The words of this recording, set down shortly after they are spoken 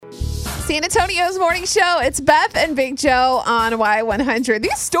San Antonio's morning show. It's Beth and Big Joe on Y100.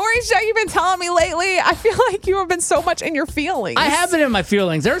 These stories, Joe, you've been telling me lately, I feel like you have been so much in your feelings. I have been in my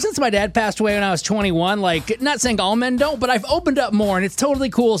feelings. Ever since my dad passed away when I was 21, like, not saying all men don't, but I've opened up more, and it's totally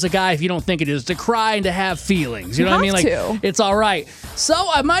cool as a guy, if you don't think it is, to cry and to have feelings. You know what I mean? Like, it's all right. So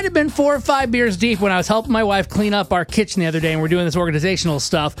I might have been 4 or 5 beers deep when I was helping my wife clean up our kitchen the other day, and we're doing this organizational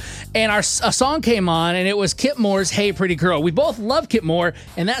stuff, and a song came on, and it was Kip Moore's Hey Pretty Girl. We both love Kip Moore,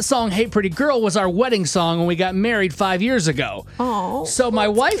 and that song, Hey Pretty Girl, was our wedding song when we got married 5 years ago. Oh, so my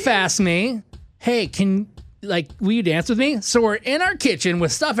wife asked me, hey, will you dance with me? So we're in our kitchen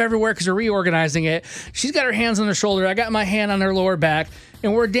with stuff everywhere because we're reorganizing it. She's got her hands on her shoulder. I got my hand on her lower back,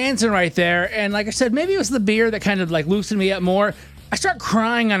 and we're dancing right there. And like I said, maybe it was the beer that kind of like loosened me up more. I start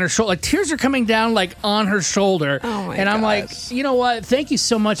crying on her shoulder. Like, tears are coming down, like, on her shoulder. Oh, my And I'm gosh. like, you know what? Thank you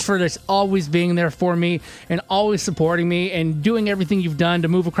so much for this, always being there for me and always supporting me and doing everything you've done to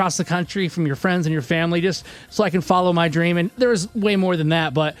move across the country from your friends and your family just so I can follow my dream. And there's way more than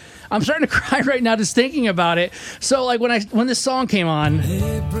that, but I'm starting to cry right now just thinking about it. So, like, when this song came on,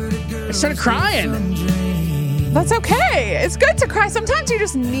 I started crying. That's okay. It's good to cry. Sometimes you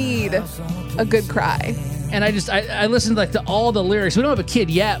just need a good cry. And I listened like to all the lyrics. We don't have a kid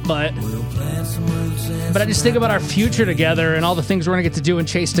yet, but I just think about our future together and all the things we're gonna get to do and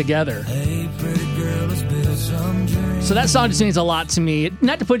chase together. So that song just means a lot to me.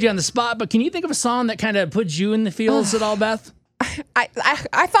 Not to put you on the spot, but can you think of a song that kind of puts you in the feels at all, Beth? I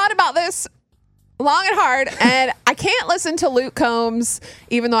thought about this long and hard, and I can't listen to Luke Combs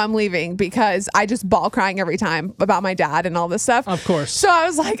even though I'm leaving because I just bawl crying every time about my dad and all this stuff. Of course. So I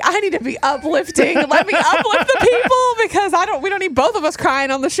was like, I need to be uplifting. Let me uplift the people because we don't need both of us crying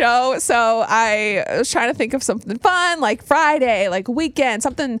on the show. So I was trying to think of something fun like Friday, like weekend,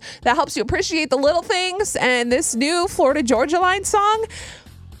 something that helps you appreciate the little things. And this new Florida Georgia Line song,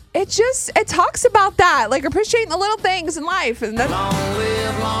 it talks about that, like appreciating the little things in life. And that's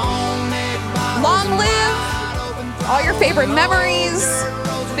long live all your favorite memories,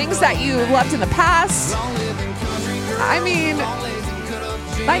 things that you loved in the past. I mean,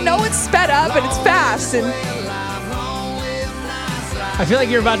 I know it's sped up and it's fast, and I feel like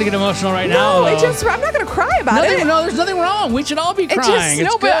you're about to get emotional right no, now. I'm not going to cry about it. No, there's nothing wrong. We should all be crying.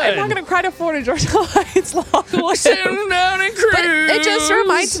 It's but I'm not going to cry to Florida Georgia Line's long live. Sitting down and cruise. But it just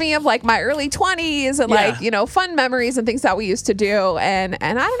reminds me of like my early 20s and like, fun memories and things that we used to do. And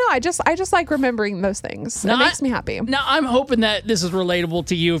I don't know, I just like remembering those things. It makes me happy. Now, I'm hoping that this is relatable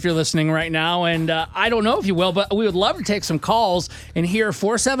to you if you're listening right now. And I don't know if you will, but we would love to take some calls and hear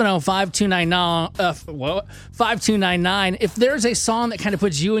 470-5299 if there's a song that kind of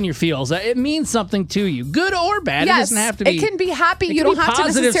puts you in your feels. It means something to you, good or bad. Yes, it doesn't have to be. It can be happy. You don't have to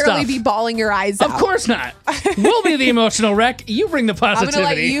necessarily be bawling your eyes out. Of course not. We'll be the emotional wreck. You bring the positivity. I'm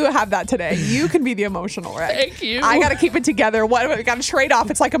going to let you have that today. You can be the emotional wreck. Thank you. I got to keep it together. What we got to trade off.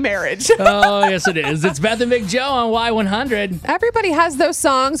 It's like a marriage. Oh, yes, it is. It's Beth and Big Joe on Y100. Everybody has those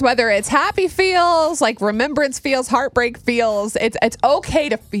songs, whether it's happy feels, like remembrance feels, heartbreak feels. It's okay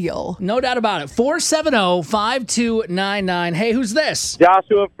to feel. No doubt about it. 470-5299. Hey, who's this?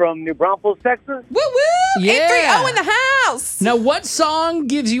 Joshua from New Braunfels, Texas. Woo woo! Yeah. 830 in the house. Now, what song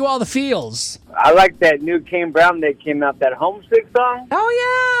gives you all the feels? I like that new Kane Brown that came out, that Homesick song. Oh,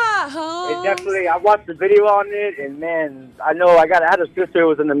 yeah. It definitely, I watched the video on it, and man, I had a sister who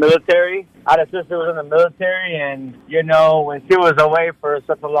was in the military. And, when she was away for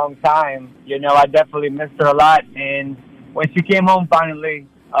such a long time, I definitely missed her a lot. And when she came home finally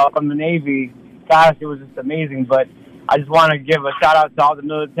from the Navy, gosh, it was just amazing. But I just want to give a shout-out to all the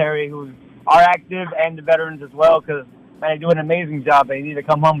military who are active and the veterans as well, because they do an amazing job. They need to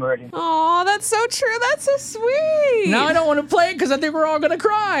come home already. Oh, that's so true. That's so sweet. Now I don't want to play it because I think we're all going to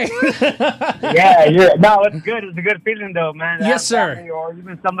cry. No, it's good. It's a good feeling, though, man. Yes, sir. Family or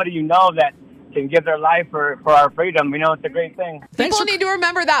even somebody that can give their life for our freedom. It's a great thing. People need to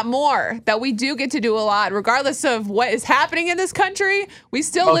remember that more, that we do get to do a lot. Regardless of what is happening in this country, we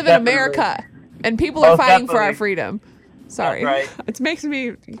still live in America, and people are fighting for our freedom. Sorry. Right. It makes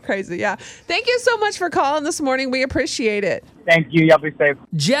me crazy. Yeah. Thank you so much for calling this morning. We appreciate it. Thank you. Y'all be safe.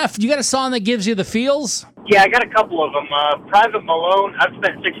 Jeff, you got a song that gives you the feels? Yeah, I got a couple of them. Private Malone, I've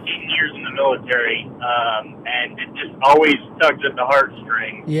spent 16 years in the military, and it just always tugs at the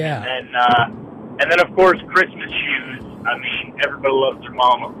heartstrings. Yeah. And then, of course, Christmas shoes. I mean, everybody loves their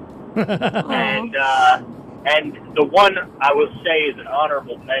mama. And the one I will say is an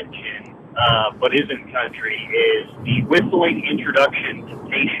honorable mention, but isn't country, is the whistling introduction to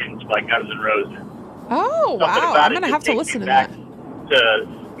Patience by Guns N' Roses. Oh, wow. I'm going to have to listen to that. To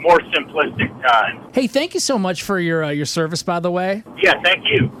more simplistic times. Hey, thank you so much for your service, by the way. Yeah, thank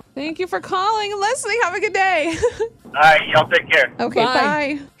you. Thank you for calling and listening. Have a good day. All right, y'all take care. Okay,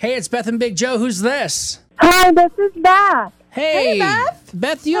 bye. Hey, it's Beth and Big Joe. Who's this? Hi, this is Beth. Hey, Beth.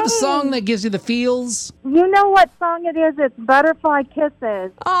 Beth, do you have a song that gives you the feels? You know what song it is? It's Butterfly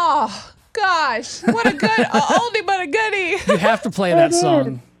Kisses. Oh, gosh. What a good oldie but a goodie. You have to play that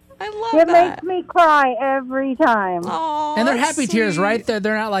song. I love It that. makes me cry every time. Oh, And they're that's happy tears, sweet. right?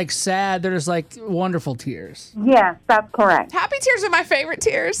 They're not like sad. They're just like wonderful tears. Yes, that's correct. Happy tears are my favorite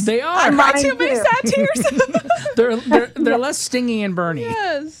tears. They are. I cry Mine too many too. sad tears. They're less stingy and burny.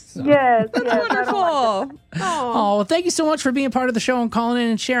 Yes. Yes, That's yes. wonderful. Oh. Oh, well, thank you so much for being part of the show and calling in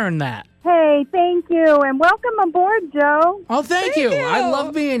and sharing that. Hey, thank you, and welcome aboard, Joe. Oh, thank you. I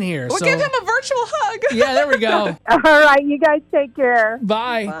love being here. We'll so, give him a virtual hug. yeah, there we go. All right, you guys take care.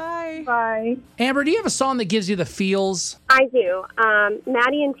 Bye. Bye. Bye. Amber, do you have a song that gives you the feels? I do.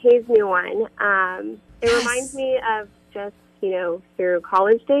 Maddie and Tay's new one. It reminds me of just, through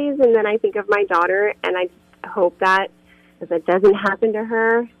college days, and then I think of my daughter, and I hope that doesn't happen to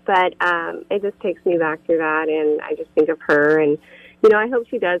her, but it just takes me back through that, and I just think of her, and, I hope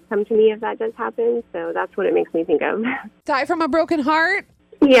she does come to me if that does happen, so that's what it makes me think of. Die from a broken heart?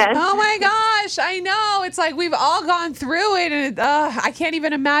 Yes. Oh my gosh, I know. It's like we've all gone through it, and I can't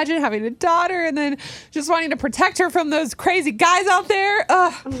even imagine having a daughter and then just wanting to protect her from those crazy guys out there.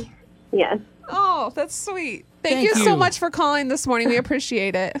 Yes. Oh, that's sweet. Thank Thank you so you. much for calling this morning. We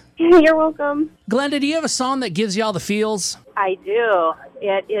appreciate it. You're welcome. Glenda, do you have a song that gives you all the feels? I do.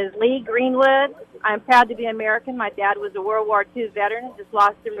 It is Lee Greenwood. I'm proud to be American. My dad was a World War II veteran. Just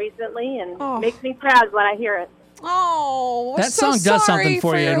lost him recently, and Oh. it makes me proud when I hear it. Oh, That so song does sorry something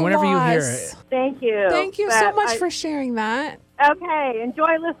for you, your and whenever you hear loss. it. Thank you. Thank you so But much for sharing that. Okay,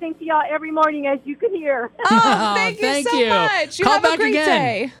 enjoy listening to y'all every morning, as you can hear. Oh, thank you Thank so you. much. You Call have a back great again.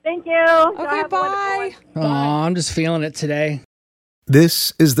 day. Thank you. Y'all Okay, have a wonderful bye. one. Oh, I'm just feeling it today.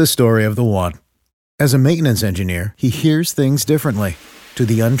 This is the story of the one. As a maintenance engineer, he hears things differently. To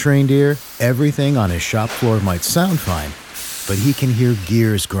the untrained ear, everything on his shop floor might sound fine, but he can hear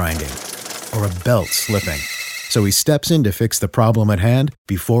gears grinding or a belt slipping. So he steps in to fix the problem at hand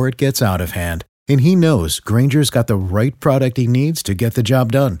before it gets out of hand. And he knows Grainger's got the right product he needs to get the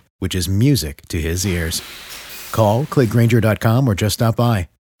job done, which is music to his ears. Call, click Grainger.com, or just stop by.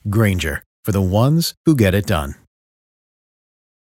 Grainger, for the ones who get it done.